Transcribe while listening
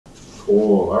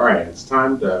Cool. All right, it's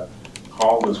time to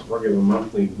call this regular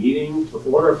monthly meeting to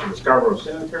order for the Scarborough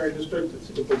Sanitary District.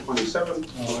 It's April 27th,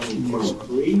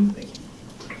 2023.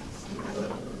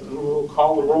 We'll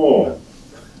call the roll.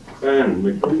 Ben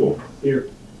McDougal. Here.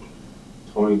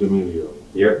 Tony D'Amelio.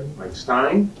 Here. Mike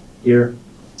Stein. Here.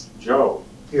 Joe.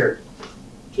 Here.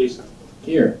 Jason.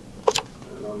 Here.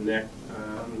 And I'm Nick,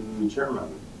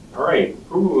 Chairman. All right,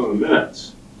 approval of the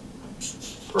minutes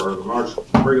for the March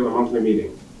regular monthly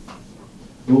meeting.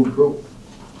 Move approval.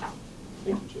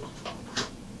 Thank you,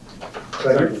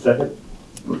 Jason. Second.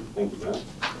 Thank you, Ben.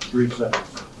 3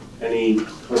 seconds. Any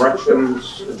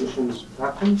corrections, additions,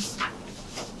 subtractions?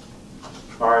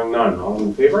 Barring none, all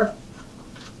in favor?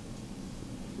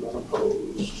 None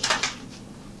opposed.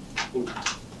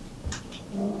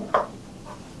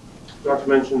 Forgot to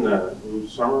mention that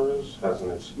Ruth Summers has an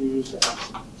excused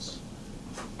absence.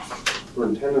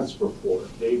 Superintendent's report.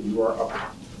 Dave, you are up.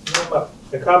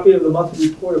 A copy of the monthly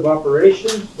report of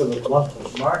operations for the month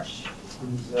of March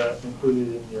is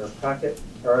included in your packet.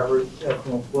 Our average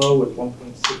effluent flow was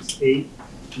 1.68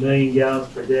 million gallons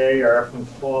per day. Our effluent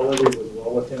quality was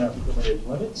well within our permitted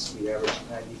limits. We averaged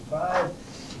 95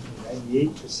 and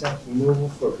 98% removal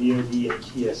for BOD and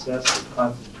TSS with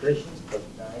concentrations of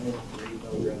 9 and 3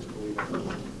 milligrams per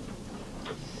liter.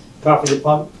 A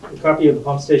copy of the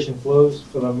pump station flows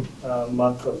for the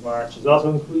month of March is also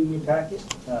included in your packet.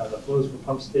 The flows for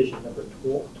pump station number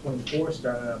 24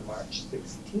 started on March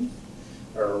 16th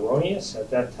are erroneous. At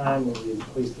that time, when we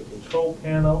replaced the control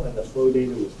panel and the flow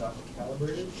data was not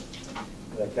calibrated.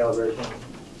 The calibration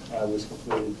was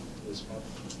completed this month.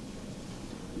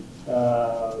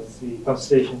 Let's see, pump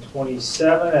station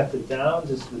 27 at the Downs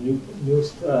is the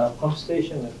newest pump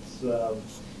station.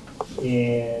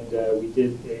 We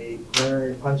did a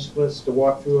preliminary punch list to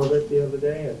walk through of it the other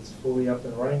day. It's fully up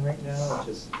and running right now. It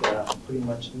just pretty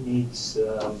much needs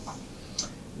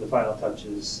the final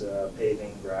touches,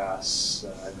 paving, grass,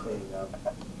 cleaning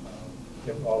up.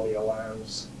 All the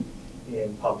alarms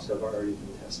and pumps have already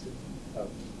been tested.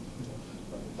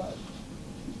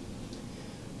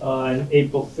 On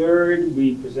April 3rd,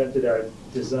 we presented our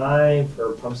design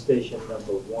for pump station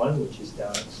number 1, which is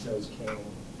down at Snows Canyon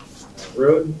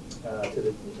Road.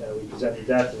 We presented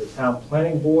that to the town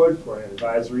planning board for an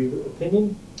advisory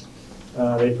opinion.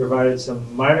 They provided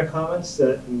some minor comments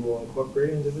that we will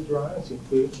incorporate into the drawings,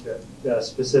 including that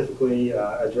specifically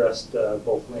addressed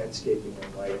both landscaping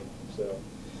and lighting. So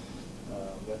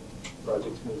that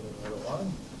project's moving right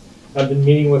along. I've been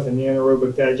meeting with an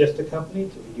anaerobic digester company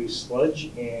to reduce sludge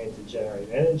and to generate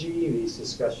energy. These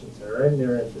discussions are in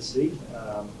their infancy,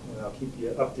 and I'll keep you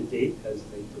up to date as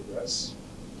they progress.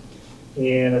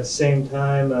 And at the same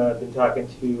time, I've been talking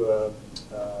to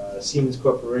Siemens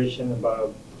Corporation about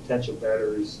a potential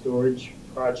battery storage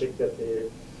project that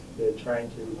they're trying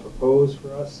to propose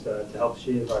for us to help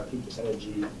shave our peak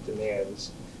energy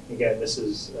demands. Again, this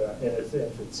is in its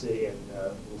infancy, and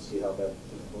we'll see how that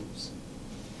develops.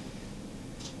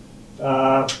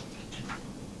 On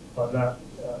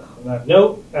that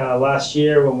note, last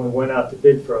year when we went out to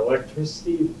bid for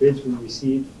electricity, the bids we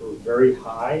received were very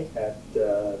high at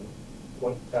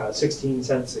 16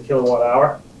 cents a kilowatt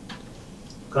hour.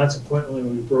 Consequently,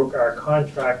 we broke our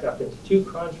contract up into 2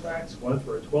 contracts, one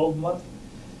for a 12-month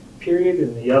period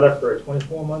and the other for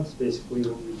 24 months. Basically,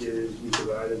 what we did is we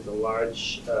divided the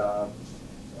large, the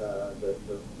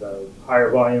higher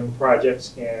volume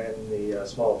projects and the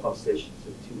smaller pump stations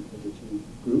into 2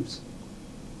 groups.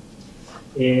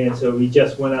 And so we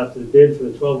just went out to the bid for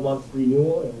the 12-month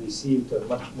renewal and received a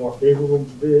much more favorable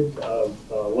bid of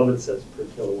 11 cents per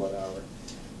kilowatt hour.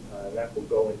 That will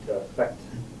go into effect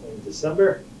in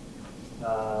December.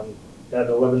 At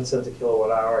 11 cents a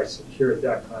kilowatt hour, I secured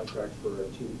that contract for a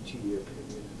two-year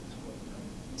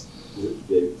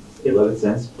period. 11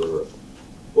 cents for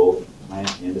both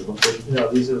plant and the pump station? No,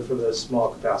 these are for the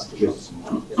small capacity. Just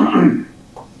small. Yeah.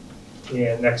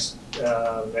 And next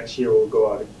year we'll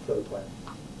go out for the plant.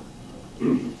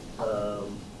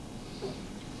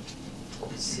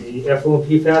 Let's see, effluent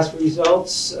PFAS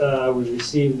results. We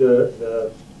received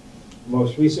the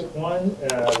most recent one,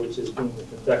 which is being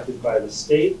conducted by the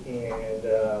state, and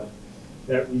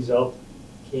that result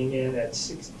came in at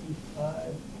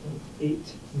 65.8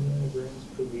 milligrams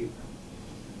per liter.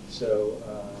 So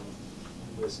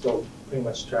we're still pretty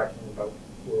much tracking about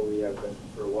where we have been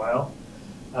for a while.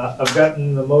 I've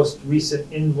gotten the most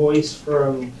recent invoice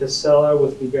from Casella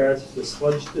with regards to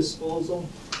sludge disposal.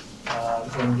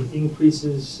 And the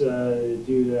increases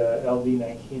due to LD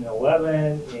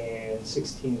 1911 and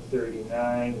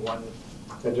 1639, one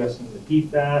addressing the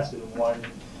PFAS and one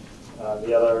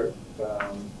the other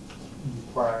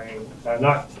requiring,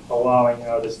 not allowing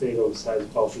out-of-state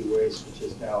oversized bulky waste, which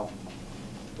is now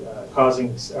causing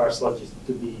our sludges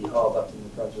to be hauled up to New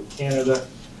Brunswick, Canada.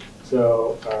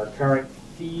 So our current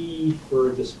fee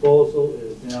for disposal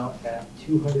is now at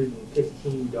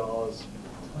 $215 a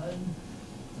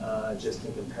ton. Just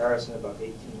in comparison, about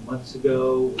 18 months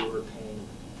ago, we were paying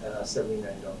 $79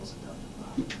 a ton.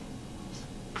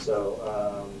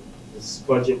 So this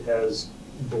budget has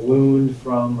ballooned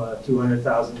from a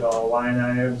 $200,000 line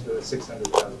item to a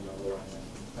 $600,000 line item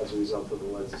as a result of the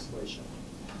legislation.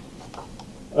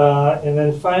 And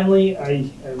then finally, I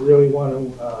really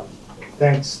want to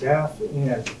thank staff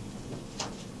and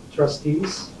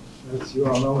trustees. As you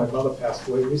all know, my mother passed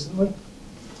away recently.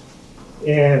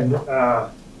 And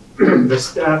the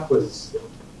staff was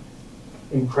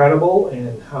incredible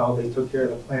in how they took care of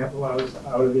the plant while I was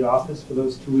out of the office for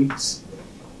those 2 weeks.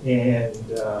 And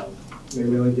they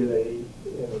really did an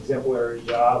exemplary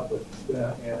job with,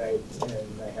 and I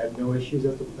had no issues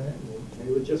at the plant. And they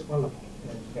were just wonderful.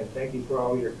 And thank you for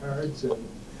all your cards and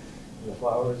the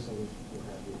flowers and what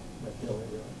have you. I really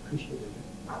appreciated it.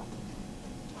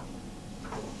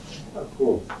 Oh,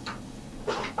 cool.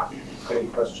 Any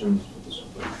questions for the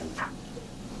superintendent?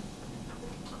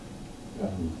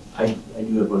 I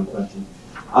do have one question.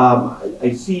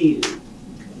 I see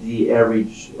the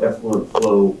average effluent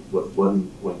flow with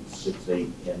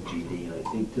 1.68 MGD, and I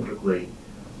think typically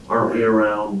aren't we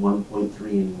around 1.3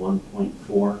 and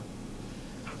 1.4?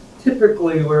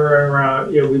 Typically, we're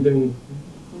around, we've been,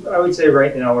 I would say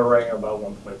right now we're running about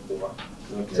 1.4.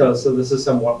 Okay. So this is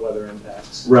somewhat weather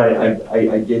impacts. Right,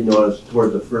 I did notice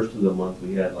toward the first of the month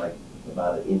we had like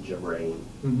about an inch of rain,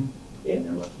 Mm-hmm. and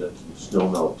there must have been some snow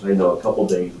melt. I know a couple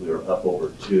days we were up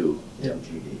over 2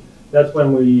 MGD. That's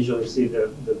when we usually see the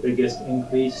biggest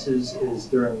increases is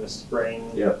during the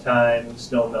spring time,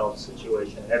 snow melt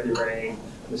situation, heavy rain,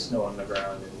 the snow on the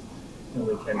ground, and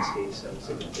we can see some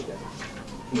significant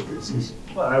increases.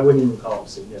 Well, I wouldn't even call them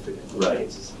significant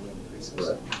increases. Right.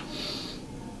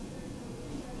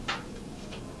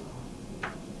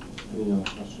 Any other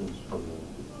questions for the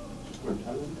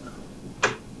superintendent?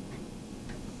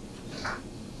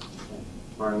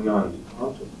 Hearing none,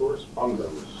 on to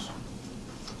correspondence.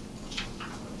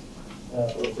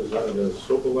 Representative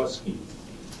Sobolewski.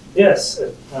 Yes,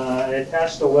 I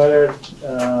attached a letter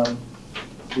to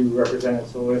Representative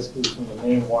Sobolewski from the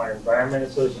Maine Water Environment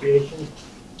Association,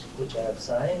 which I have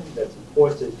signed, that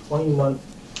supports a 20-month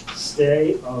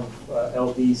stay of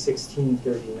LD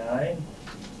 1639.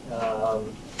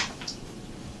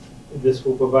 This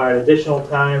will provide additional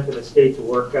time for the state to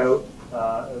work out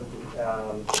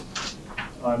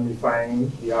on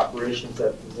refining the operations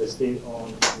at the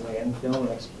state-owned landfill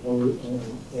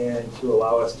and to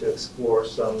allow us to explore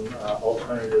some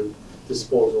alternative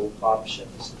disposal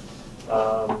options.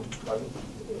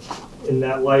 In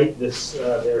that light,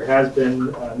 there has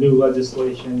been new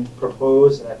legislation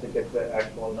proposed, and I forget the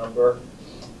actual number.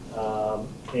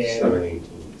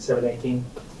 718.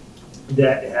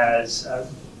 That has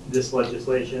this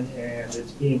legislation, and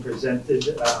it's being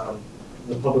presented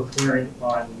the public hearing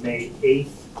on May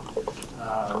 8th,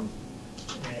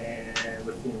 and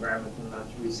with the Environmental and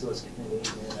Natural Resource Committee,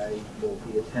 and I will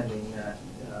be attending that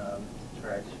to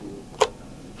try to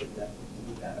get that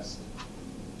passed.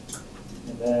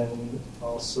 And then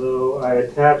also I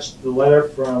attached the letter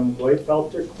from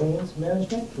Gleitfelter Claims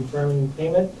Management confirming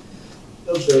payment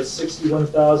of the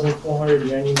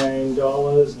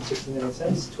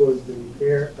 $61,499.69 towards the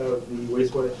repair of the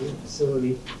wastewater treatment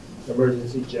facility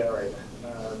emergency generator.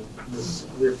 This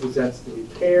represents the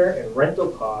repair and rental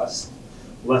costs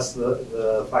less the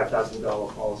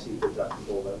 $5,000 policy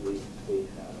deductible that we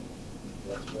have.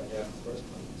 That's what I have first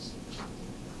place.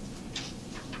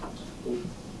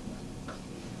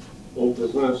 Old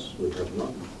business, we have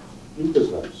none. New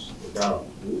business, we got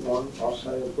new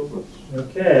off-site improvements.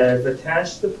 Okay, I've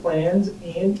attached the plans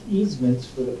and easements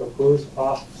for the proposed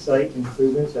off-site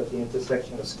improvements at the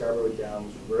intersection of Scarborough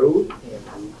Downs Road and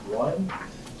Route 1.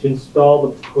 To install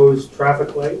the proposed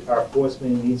traffic light, our force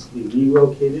main needs to be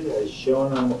relocated as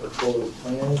shown on the proposed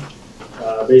plan.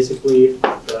 Basically,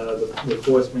 the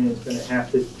force main is going to have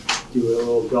to do a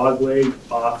little dog leg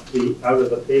out of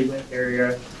the pavement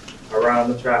area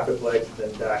around the traffic lights,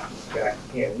 then back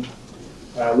in.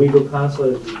 Legal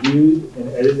counsel has reviewed and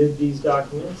edited these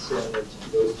documents, and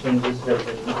those changes have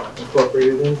been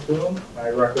incorporated into them.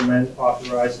 I recommend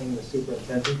authorizing the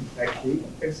superintendent to actually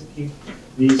execute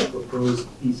these proposed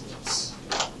easements.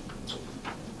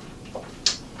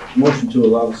 Motion to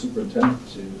allow the superintendent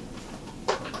to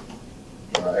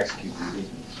execute these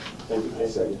easements. Thank you,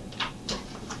 Second.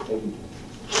 Thank you.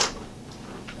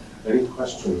 Any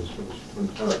questions for the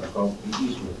superintendent about the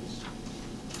easements?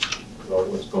 About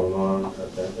what's going on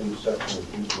at that intersection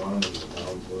of Route 1 and the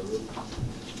town road?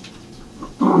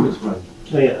 Yes, ma'am.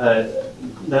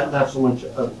 Not so much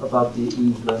about the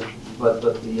easement, but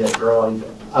the drawing.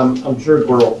 I'm sure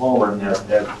Borough Palmer has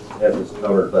this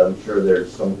covered, but I'm sure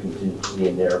there's some contingency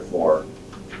in there for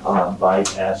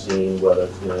bypassing, whether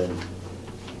it's going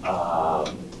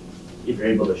if you're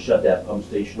able to shut that pump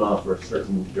station off for a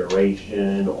certain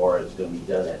duration, or it's going to be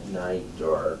done at night,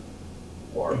 or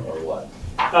what?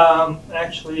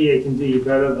 Actually, it can be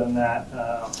better than that.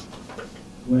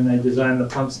 When I designed the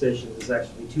pump station, there's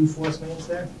actually 2 force mains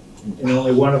there, and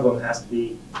only one of them has to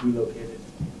be relocated.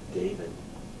 David.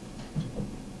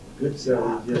 Good,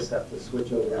 so we just have to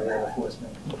switch over to the other force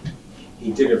main.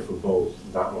 He did it for both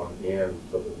that one and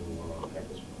for the new one on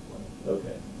Hackers Parkway.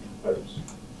 Okay. But it's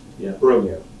Yeah.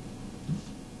 brilliant.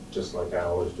 Just like I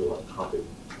always do, I copy.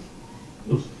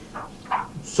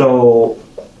 So,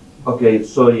 okay,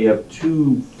 so you have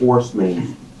 2 force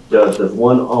mains. Does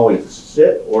one always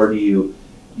sit, or do you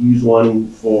use one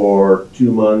for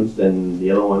 2 months and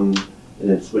the other one, and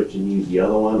then switch and use the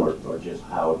other one, or just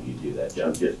how do you do that?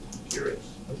 I'm just curious.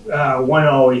 One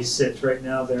always sits right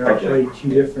now. They're Okay. actually 2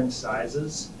 different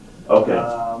sizes. Okay,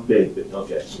 Big. big,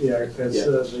 okay. Yeah, because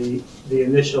Yeah. the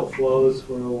initial flows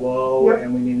were low, Yep.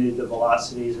 and we needed the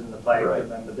velocities in the pipe, Right.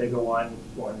 and then the bigger one,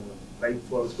 when the pipe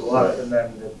flows go up, Right. and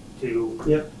then the 2.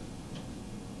 Yep.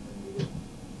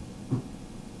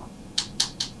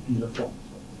 Beautiful.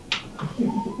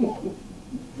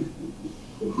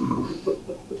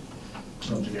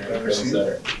 Engineering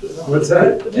trendsetter. What's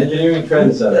that? Engineering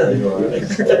trendsetter, you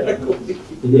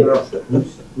are.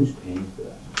 Who's paying for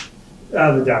that?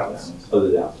 The Downs. Oh,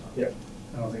 the downtown. I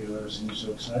don't think I've ever seen you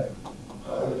so excited.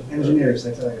 Engineers,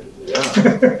 I tell you. Yeah.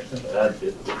 That's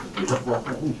it. Beautiful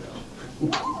thing, Joe.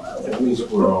 At least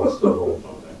we're all civil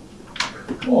about that.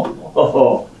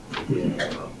 Oh.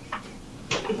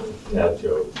 Yeah,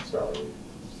 Joe, sorry.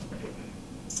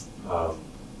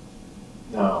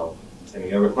 Now,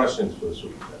 any other questions for the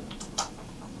superintendent?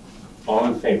 All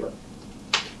in favor?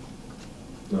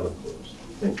 None opposed.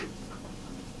 Thank you.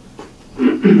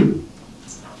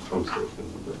 Pump station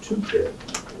number 2 bid.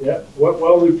 Yeah,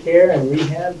 well repair and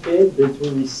rehab bids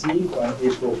were received on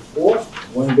April 4th.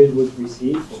 1 bid was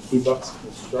received from T-Bucks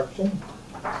Construction.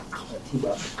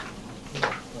 T-Bucks.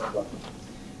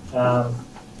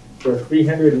 For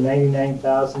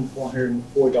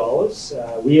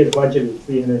 $399,404. We had budgeted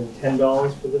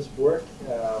 $310 for this work.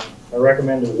 I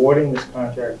recommend awarding this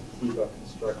contract to T-Bucks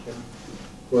Construction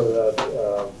for the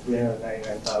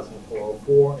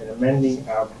 $399,404 and amending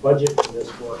our budget for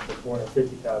this work for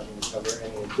 $450,000 to cover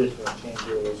any additional change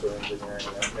orders or engineering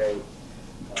that may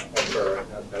occur in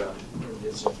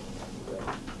this.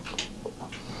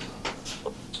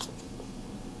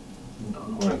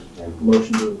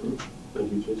 Motion to approve.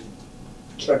 Thank you, Jason.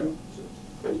 Second.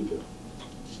 Thank you, Joe.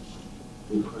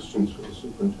 Any questions for the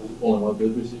superintendent? Only 1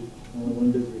 bid received. Only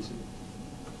 1 bid received.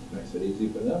 Makes it easy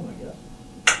for them, I guess.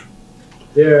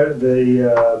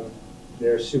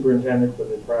 Their superintendent for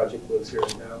the project lives here in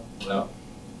town. No.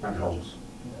 That helps.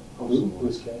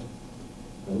 Who's Ken?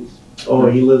 Oh,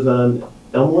 he lives on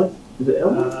Elmwood? Is it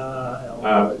Elmwood?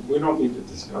 We don't need to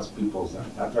discuss people's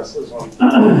addresses on.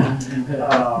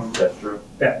 That's true.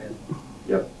 Batman.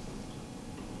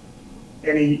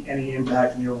 Any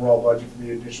impact on the overall budget for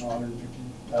the additional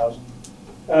 150,000?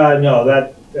 No,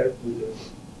 that we do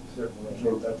certainly.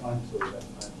 So that's fine. So that's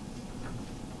fine.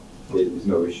 There's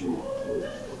no issue with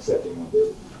accepting 1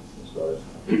 bid as far as.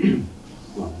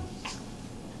 Well,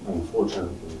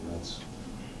 unfortunately, that's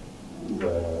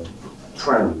the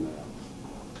trend now.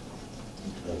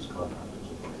 Those contractors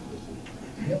are very busy.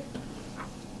 Yep.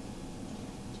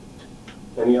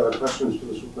 Any other questions for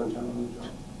the superintendent,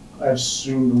 John? I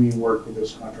assumed we worked with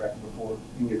this contractor before,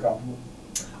 and you're comfortable?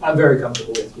 I'm very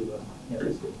comfortable with you, though. Yeah,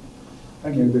 it's good.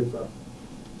 Thank You're a you. good firm.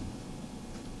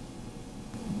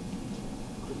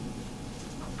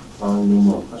 No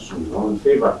more questions. All in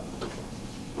favor?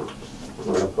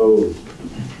 None opposed?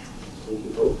 Thank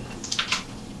you both.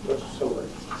 What's the summary?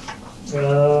 A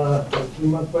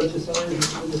 2-month budget summary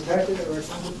is in the packet. I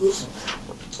recommend approval.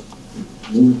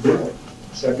 Move forward.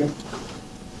 Second.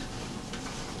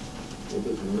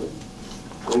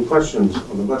 Any questions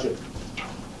on the budget?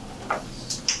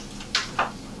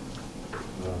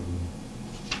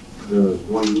 There's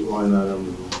one line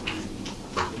item,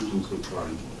 contingency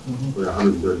fund, for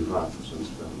 135%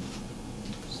 spent.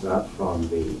 Is that from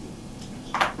the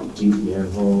deep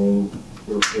manhole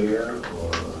repair,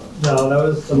 or? No, that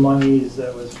was the monies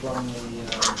that was from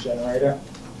the generator.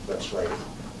 That's right.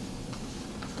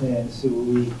 And so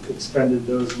we expended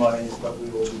those monies, but we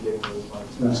will be getting those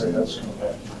monies back. So that's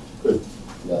okay. Good,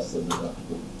 Less than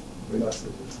deductible. Less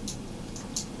than-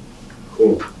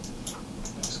 cool.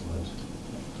 Excellent.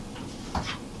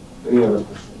 Any other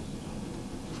questions?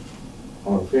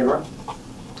 All in favor?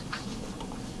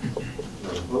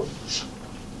 None opposed?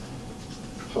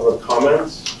 Public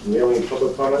comments? Do we have any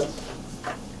public comments? I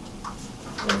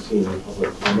don't see any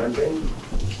public commenting.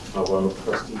 How about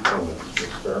trustee comments? We'll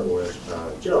start with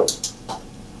Joe.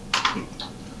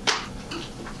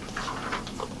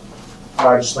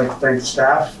 I'd just like to thank the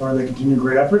staff for their continued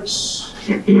great efforts.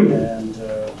 And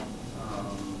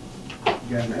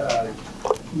again,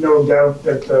 no doubt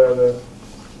that the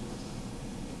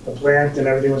plant and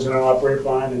everything was going to operate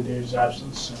fine in Dave's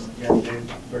absence. And again, Dave,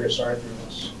 very sorry for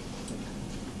this.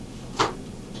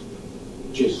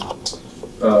 Jason.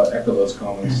 Echo those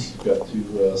comments. Got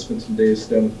to spend some days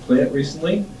down at the plant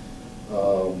recently.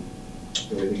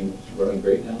 Everything was running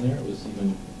great down there. It was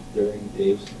even during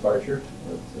Dave's departure.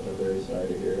 But very sorry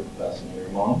to hear the passing of your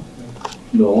mom.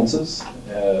 Condolences.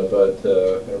 But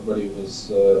everybody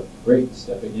was great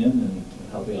stepping in and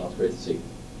helping out. It's great to see.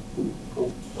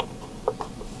 Cool.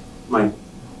 Mike.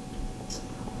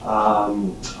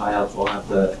 I also have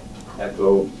to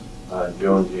echo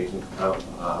Joe and Jason's comments.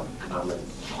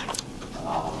 And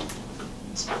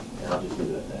I'll just leave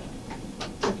it at that.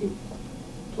 Thank you.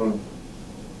 Tony.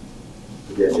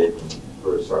 Again, Dave, I'm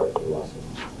very sorry for the loss of.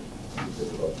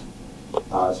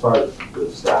 As far as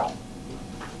the staff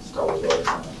was always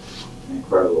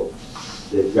incredible.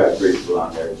 They've got great people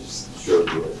on there. It just shows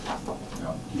you,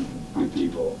 keeping good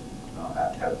people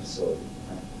at a facility.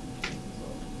 Right? So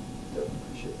definitely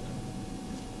appreciate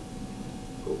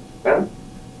that. Cool. Ben?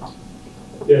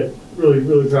 Yeah,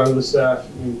 really proud of the staff. I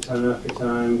mean, time after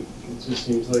time, it just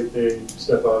seems like they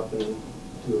step up and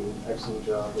do an excellent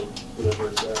job of whatever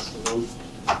is asked of them.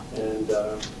 And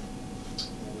I'm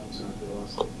sorry for the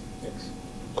loss. Thanks.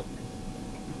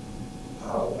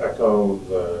 I'll echo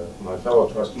my fellow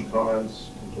trustee comments,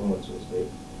 condolences, Dave.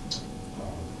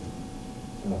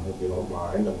 And I hope you don't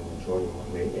mind, I'm going to join you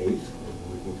on May 8th,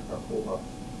 and we can carpool up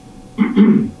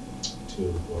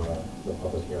to the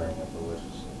public hearing at the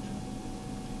legislature.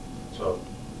 So,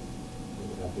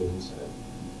 with that being said,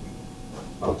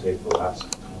 I'll take the last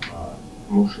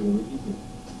motion of the evening.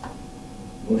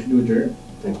 Motion to adjourn.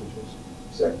 Thank you, Jason.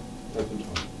 Second. Thank you,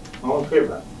 Tony. All in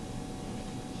favor?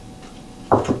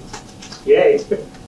 Yay.